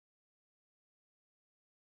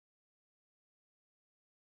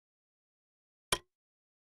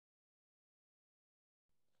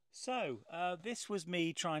This was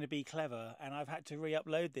me trying to be clever, and I've had to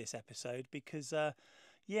re-upload this episode because,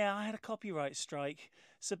 yeah, I had a copyright strike.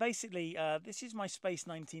 So basically, this is my Space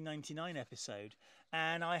 1999 episode,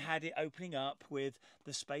 and I had it opening up with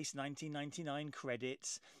the Space 1999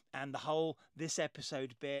 credits, and the whole this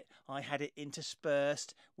episode bit, I had it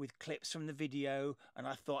interspersed with clips from the video, and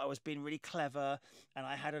I thought I was being really clever, and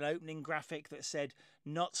I had an opening graphic that said,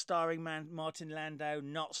 not starring Martin Landau,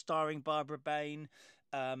 not starring Barbara Bain,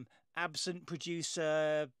 absent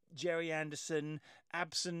producer Jerry Anderson,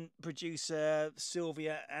 absent producer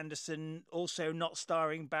Sylvia Anderson, also not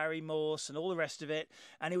starring Barry Morse, and all the rest of it.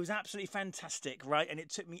 And it was absolutely fantastic, right? And it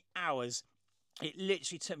took me hours. It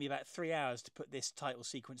literally took me about 3 hours to put this title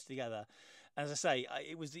sequence together. As I say,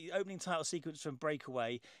 it was the opening title sequence from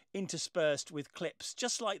Breakaway, interspersed with clips,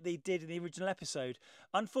 just like they did in the original episode.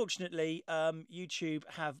 Unfortunately, YouTube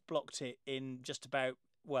have blocked it in just about,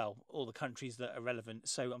 well, all the countries that are relevant.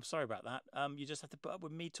 So I'm sorry about that. You just have to put up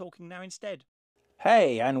with me talking now instead.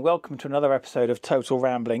 Hey, and welcome to another episode of Total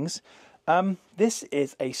Ramblings. This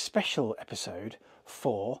is a special episode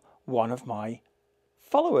for one of my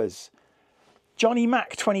followers, Johnny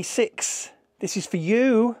Mac 26. This is for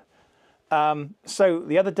you. So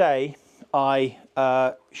the other day I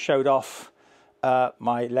showed off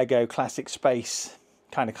my Lego Classic Space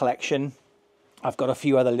kind of collection. I've got a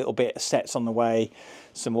few other little bit sets on the way,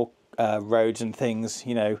 some more roads and things,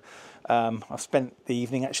 you know. I've spent the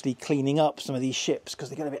evening actually cleaning up some of these ships because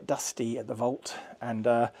they get a bit dusty at the vault. And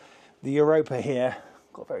the Europa here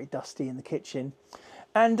got very dusty in the kitchen.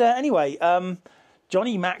 And anyway,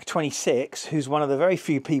 Johnny Mac 26, who's one of the very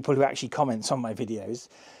few people who actually comments on my videos,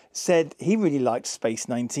 said he really liked Space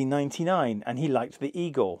 1999 and he liked the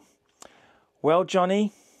Eagle. Well,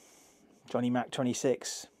 Johnny Mac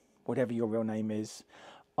 26, whatever your real name is,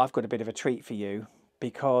 I've got a bit of a treat for you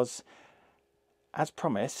because, as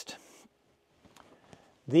promised,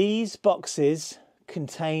 these boxes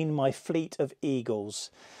contain my fleet of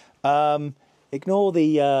Eagles. Ignore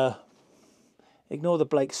the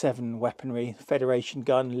Blake 7 weaponry, Federation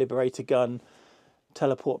gun, Liberator gun,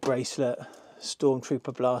 teleport bracelet,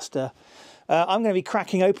 Stormtrooper blaster. I'm going to be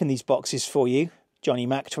cracking open these boxes for you, Johnny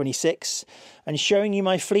Mac 26, and showing you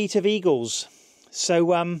my fleet of Eagles.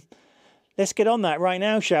 So let's get on that right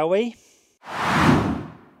now, shall we?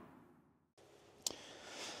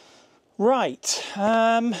 Right,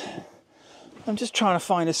 I'm just trying to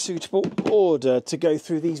find a suitable order to go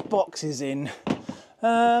through these boxes in.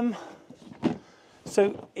 So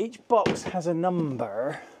each box has a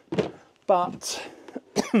number, but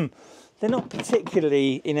they're not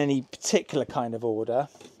particularly in any particular kind of order.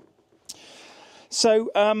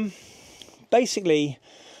 So basically,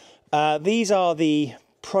 these are the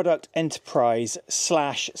Product Enterprise /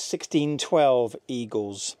 1612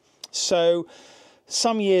 Eagles. So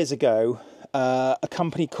some years ago, a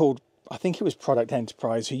company called, I think it was Product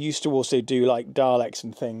Enterprise, who used to also do like Daleks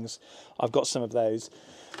and things. I've got some of those.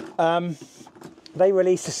 They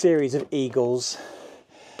released a series of Eagles,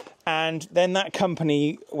 and then that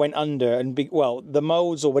company went under and, the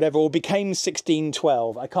molds or whatever, or became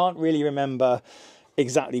 1612. I can't really remember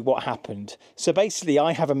exactly what happened. So basically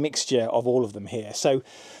I have a mixture of all of them here. So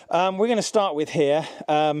we're going to start with here.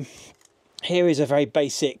 Here is a very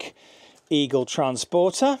basic Eagle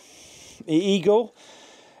transporter. The Eagle,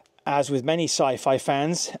 as with many sci-fi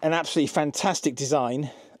fans, an absolutely fantastic design.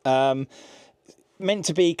 Meant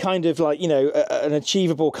to be kind of like, you know, an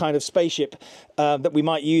achievable kind of spaceship that we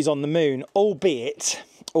might use on the moon, albeit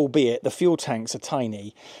the fuel tanks are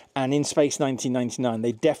tiny, and in Space 1999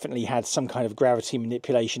 they definitely had some kind of gravity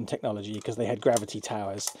manipulation technology because they had gravity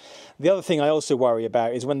towers. The other thing I also worry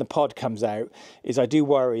about is when the pod comes out, is I do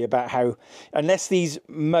worry about how, unless these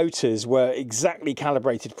motors were exactly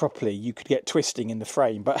calibrated properly, you could get twisting in the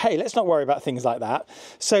frame. But hey, let's not worry about things like that.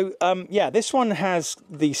 So yeah, this one has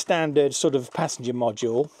the standard sort of passenger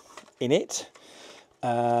module in it.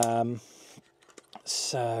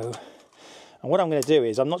 And what I'm going to do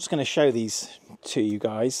is, I'm not just going to show these to you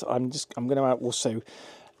guys. I'm going to also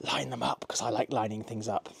line them up because I like lining things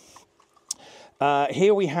up.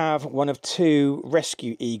 Here we have one of two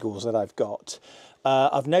rescue Eagles that I've got.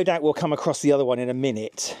 I've no doubt we'll come across the other one in a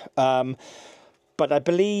minute. But I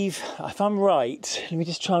believe, if I'm right, let me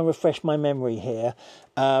just try and refresh my memory here.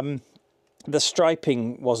 The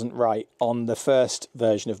striping wasn't right on the first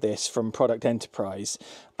version of this from Product Enterprise,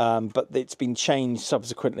 but it's been changed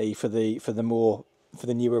subsequently for the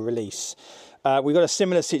newer release. We've got a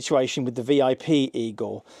similar situation with the VIP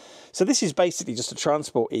Eagle. So this is basically just a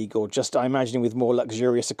transport Eagle, just I imagine with more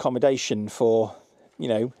luxurious accommodation for, you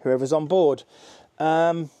know, whoever's on board.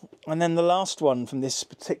 And then the last one from this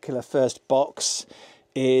particular first box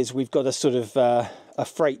is we've got a sort of a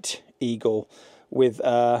freight eagle with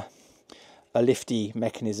a lifty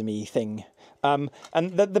mechanism-y thing. And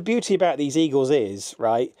the beauty about these eagles is,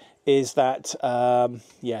 right, is that,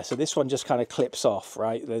 yeah, so this one just kind of clips off,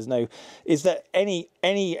 right? There's no, is that any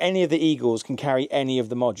of the eagles can carry any of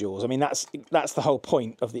the modules. I mean, that's the whole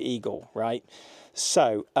point of the eagle, right?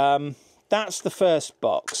 So that's the first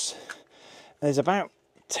box. There's about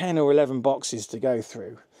 10 or 11 boxes to go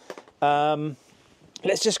through.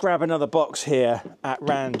 Let's just grab another box here at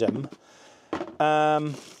random.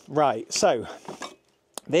 Right, so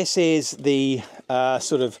this is the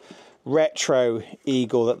sort of retro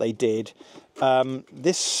eagle that they did.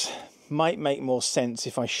 This might make more sense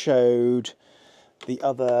if I showed the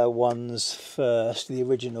other ones first, the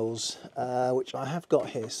originals, which I have got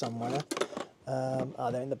here somewhere. Oh,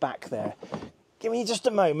 they're in the back there. Give me just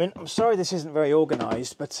a moment. I'm sorry this isn't very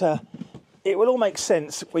organised, but it will all make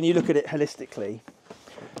sense when you look at it holistically.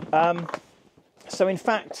 So in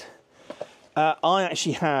fact, I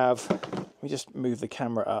actually have, let me just move the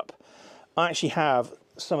camera up. I actually have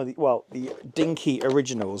some of the, well, the Dinky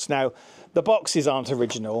originals. Now, the boxes aren't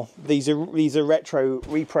original. These are retro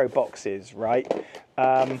repro boxes, right?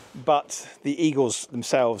 But the eagles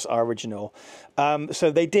themselves are original.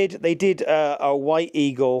 So they did a white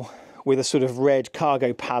eagle with a sort of red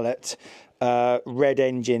cargo pallet, red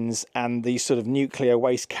engines, and these sort of nuclear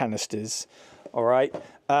waste canisters. All right.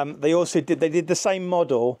 They did the same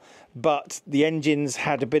model, but the engines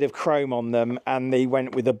had a bit of chrome on them, and they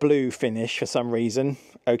went with a blue finish for some reason.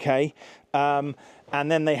 Okay. And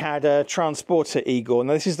then they had a Transporter Eagle. And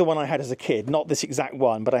this is the one I had as a kid, not this exact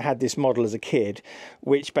one, but I had this model as a kid,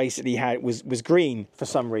 which basically was green for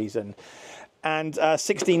some reason. And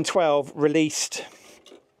 1612 released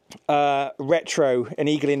an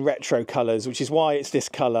Eagle in retro colours, which is why it's this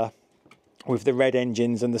colour with the red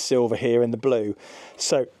engines and the silver here and the blue.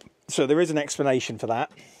 So there is an explanation for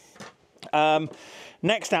that.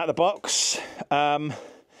 Next out of the box,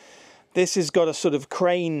 this has got a sort of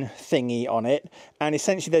crane thingy on it, and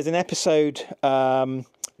essentially there's an episode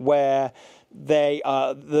where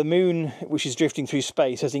the moon, which is drifting through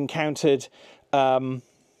space, has encountered a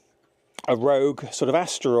rogue sort of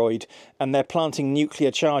asteroid, and they're planting nuclear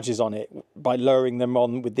charges on it by lowering them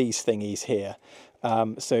on with these thingies here.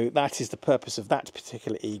 So that is the purpose of that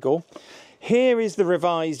particular eagle. Here is the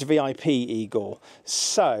revised VIP eagle.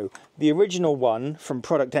 So the original one from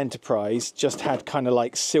Product Enterprise just had kind of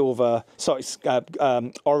like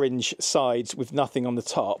orange sides with nothing on the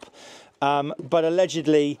top. But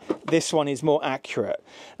allegedly this one is more accurate.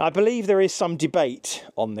 I believe there is some debate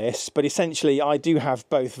on this, but essentially I do have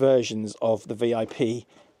both versions of the VIP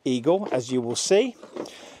eagle, as you will see.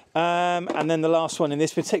 And then the last one in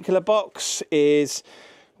this particular box is,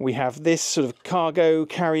 we have this sort of cargo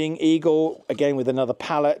carrying eagle, again with another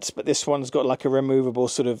pallet, but this one's got like a removable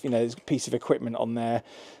sort of, piece of equipment on there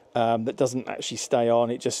that doesn't actually stay on.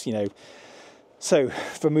 It just, so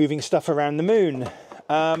for moving stuff around the moon.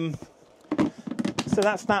 So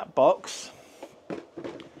that's that box.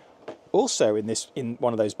 Also in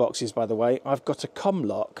one of those boxes, by the way, I've got a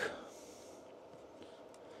Comlock.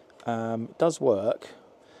 It does work,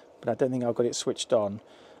 but I don't think I've got it switched on.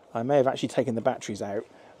 I may have actually taken the batteries out.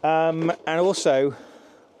 And also,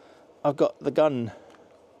 I've got the gun,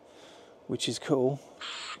 which is cool.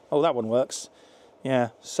 Oh, that one works. Yeah,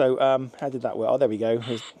 so how did that work? Oh, there we go.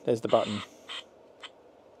 There's the button.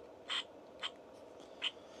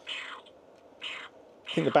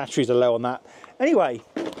 I think the batteries are low on that. Anyway,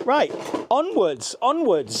 right, onwards.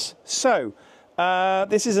 So,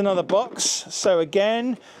 this is another box. So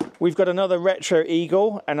again, we've got another retro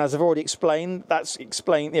eagle, and as I've already explained,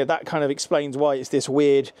 that kind of explains why it's this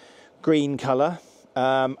weird green colour.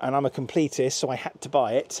 And I'm a completist, so I had to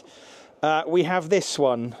buy it. We have this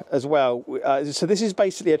one as well. So this is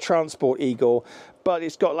basically a transport eagle, but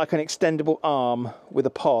it's got like an extendable arm with a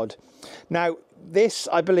pod. Now, this,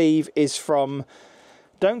 I believe, is from,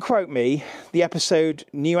 don't quote me, the episode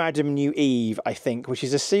New Adam, New Eve, I think, which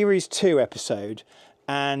is a Series 2 episode.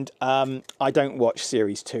 And I don't watch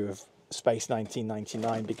Series 2 of Space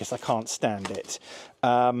 1999 because I can't stand it.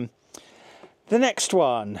 The next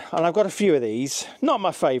one, and I've got a few of these, not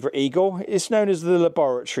my favourite eagle. It's known as the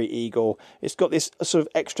Laboratory Eagle. It's got this sort of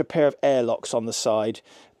extra pair of airlocks on the side.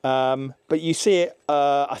 But you see it,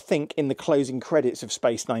 I think, in the closing credits of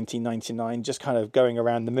Space 1999, just kind of going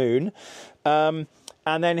around the moon. And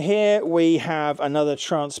then here we have another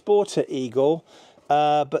Transporter Eagle,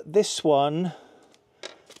 but this one,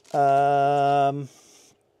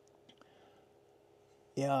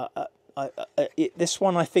 this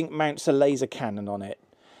one I think mounts a laser cannon on it,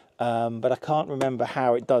 but I can't remember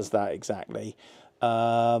how it does that exactly.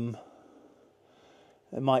 It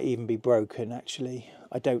might even be broken, actually.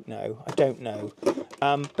 I don't know.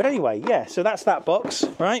 But anyway, yeah, so that's that box,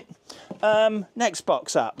 right? Next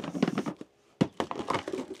box up.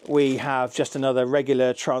 We have just another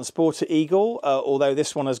regular Transporter Eagle, although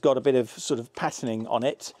this one has got a bit of sort of patterning on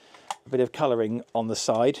it, a bit of colouring on the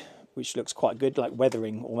side, which looks quite good, like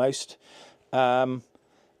weathering almost. The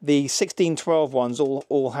 1612 ones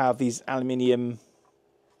all have these aluminium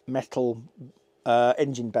metal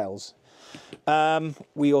engine bells.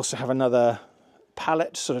 We also have another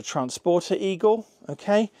pallet sort of Transporter Eagle,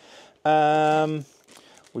 okay.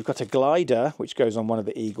 We've got a glider which goes on one of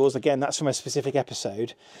the Eagles. Again, that's from a specific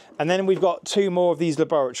episode. And then we've got 2 more of these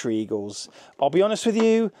Laboratory Eagles. I'll be honest with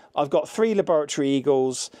you, I've got 3 Laboratory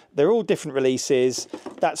Eagles. They're all different releases.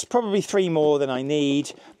 That's probably 3 more than I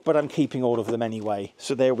need, but I'm keeping all of them anyway.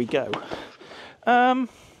 So there we go.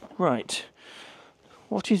 Right.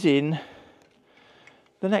 What is in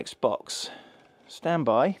the next box? Stand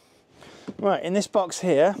by. Right, in this box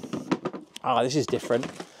here, this is different.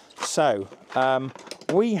 So,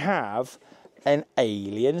 we have an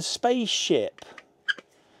alien spaceship.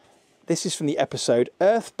 This is from the episode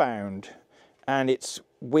Earthbound, and it's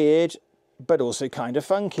weird, but also kind of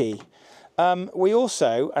funky. We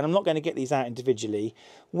also, and I'm not going to get these out individually,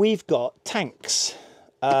 we've got tanks.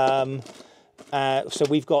 So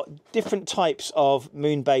we've got different types of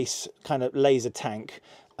moon base kind of laser tank.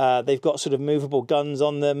 They've got sort of movable guns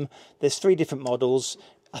on them. There's 3 different models.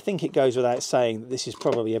 I think it goes without saying that this is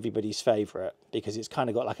probably everybody's favourite because it's kind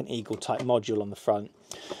of got like an Eagle type module on the front.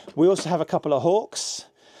 We also have a couple of Hawks.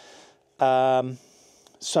 So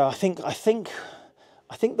I think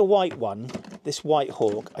the white one, this white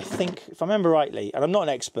Hawk, I think, if I remember rightly, and I'm not an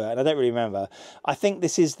expert and I don't really remember, I think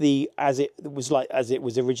this is as it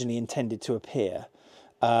was originally intended to appear.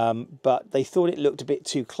 But they thought it looked a bit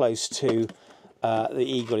too close to the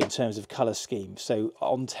Eagle in terms of colour scheme. So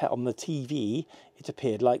on the TV, it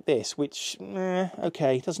appeared like this, which,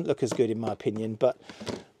 okay, doesn't look as good in my opinion, but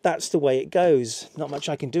that's the way it goes. Not much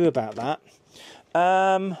I can do about that.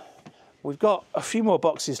 We've got a few more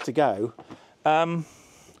boxes to go.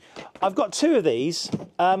 I've got 2 of these.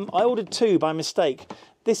 I ordered 2 by mistake.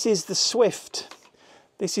 This is the Swift.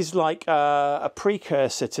 This is like a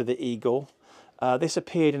precursor to the Eagle. This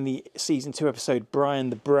appeared in the season 2 episode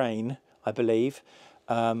Brian the Brain, I believe,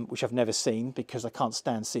 which I've never seen because I can't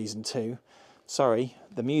stand season 2. Sorry,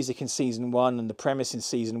 the music in season 1 and the premise in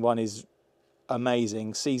season 1 is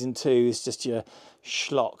amazing. Season 2 is just your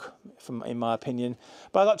schlock, in my opinion.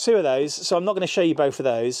 But I got 2 of those, so I'm not going to show you both of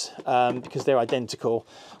those because they're identical.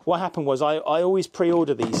 What happened was I always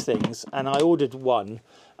pre-order these things, and I ordered 1,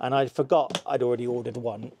 and I forgot I'd already ordered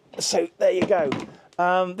 1. So there you go.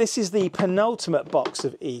 This is the penultimate box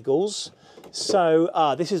of Eagles.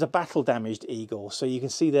 So this is a battle damaged Eagle. So you can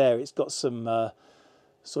see there it's got some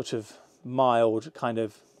sort of mild kind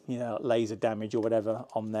of, laser damage or whatever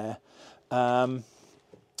on there.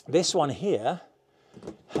 This one here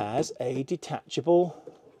has a detachable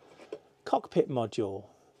cockpit module,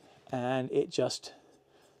 and it just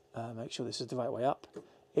make sure this is the right way up.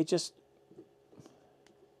 It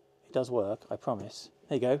does work, I promise.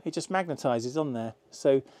 There you go. It just magnetizes on there,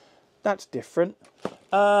 so that's different.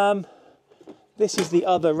 This is the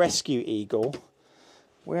other Rescue Eagle.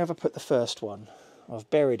 Where have I put the first one? I've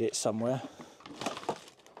buried it somewhere.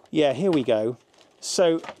 Yeah, here we go.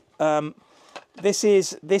 So this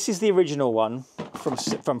is the original one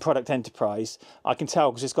from Product Enterprise. I can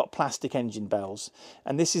tell because it's got plastic engine bells,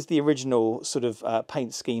 and this is the original sort of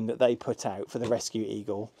paint scheme that they put out for the Rescue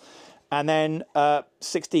Eagle. And then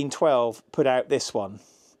 1612 put out this one,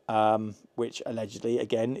 which allegedly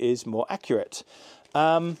again is more accurate.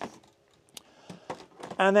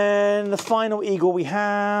 And then the final Eagle we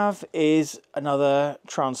have is another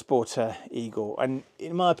Transporter Eagle. And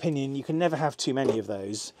in my opinion, you can never have too many of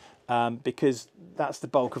those because that's the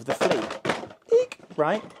bulk of the fleet. Eek,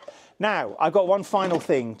 right? Now, I've got one final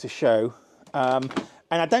thing to show. And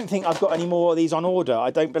I don't think I've got any more of these on order.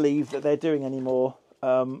 I don't believe that they're doing any more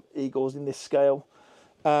Eagles in this scale.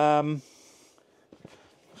 I'm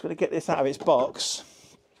just going to get this out of its box.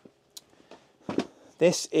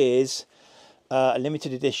 This is a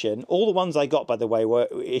limited edition. All the ones I got, by the way, were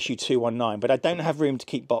issue 219, but I don't have room to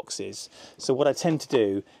keep boxes. So what I tend to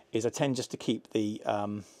do is I tend just to keep the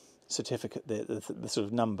certificate, the sort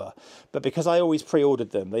of number. But because I always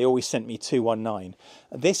pre-ordered them, they always sent me 219.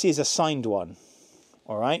 This is a signed one.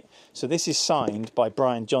 All right. So this is signed by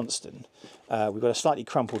Brian Johnston. We've got a slightly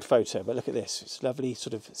crumpled photo, but look at this. It's lovely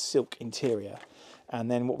sort of silk interior. And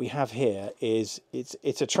then what we have here is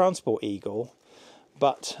it's a Transport Eagle,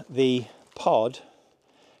 but the pod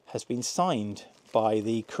has been signed by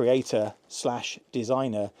the creator slash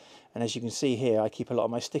designer. And as you can see here, I keep a lot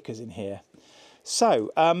of my stickers in here.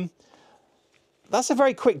 So that's a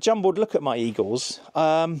very quick jumbled look at my Eagles.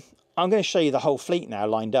 I'm going to show you the whole fleet now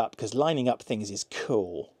lined up, because lining up things is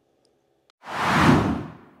cool.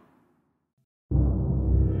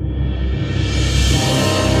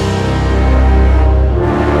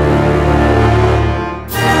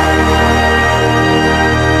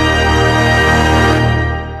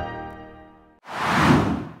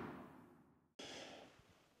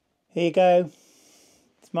 Here you go.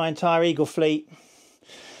 It's my entire Eagle fleet.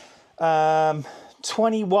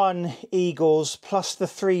 21 Eagles plus the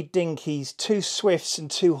 3 Dinkies, 2 Swifts and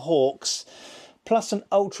 2 Hawks, plus an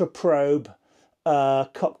Ultra Probe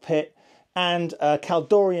cockpit, and a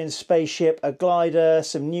Caldorian spaceship, a glider,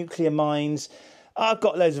 some nuclear mines. I've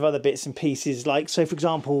got loads of other bits and pieces. Like, so for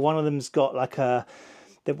example, one of them's got like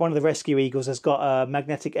one of the rescue Eagles has got a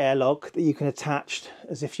magnetic airlock that you can attach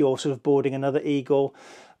as if you're sort of boarding another Eagle.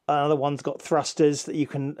 Another one's got thrusters that you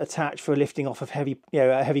can attach for lifting off of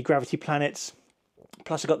heavy gravity planets.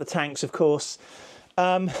 Plus I've got the tanks, of course.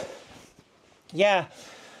 Yeah,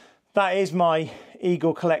 that is my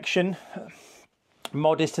Eagle collection.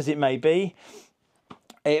 Modest as it may be.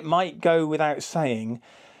 It might go without saying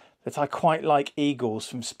that I quite like Eagles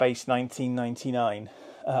from Space 1999.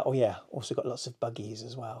 Oh yeah, also got lots of buggies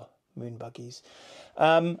as well, moon buggies.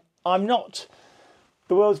 I'm not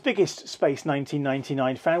the world's biggest Space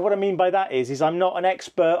 1999 fan. What I mean by that is I'm not an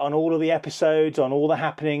expert on all of the episodes, on all the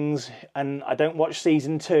happenings, and I don't watch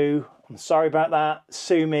season 2. I'm sorry about that.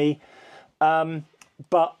 Sue me.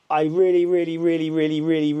 But I really, really, really, really,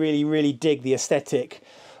 really, really, really dig the aesthetic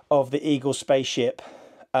of the Eagle spaceship.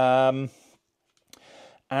 And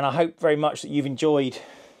I hope very much that you've enjoyed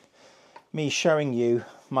me showing you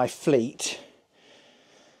my fleet.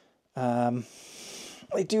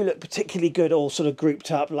 They do look particularly good, all sort of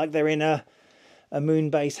grouped up like they're in a moon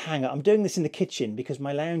base hangar. I'm doing this in the kitchen because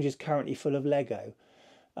my lounge is currently full of Lego.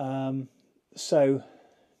 So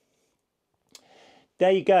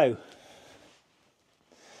there you go.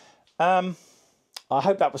 I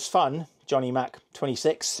hope that was fun, Johnny Mac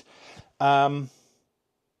 26. I'll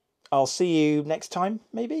see you next time,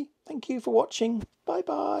 maybe. Thank you for watching.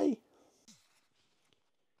 Bye-bye.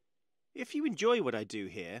 If you enjoy what I do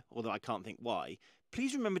here, although I can't think why,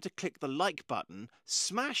 please remember to click the like button,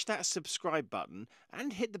 smash that subscribe button,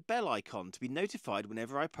 and hit the bell icon to be notified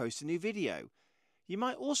whenever I post a new video. You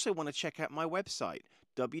might also want to check out my website,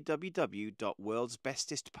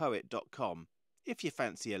 www.worldsbestestpoet.com, if you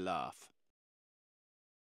fancy a laugh.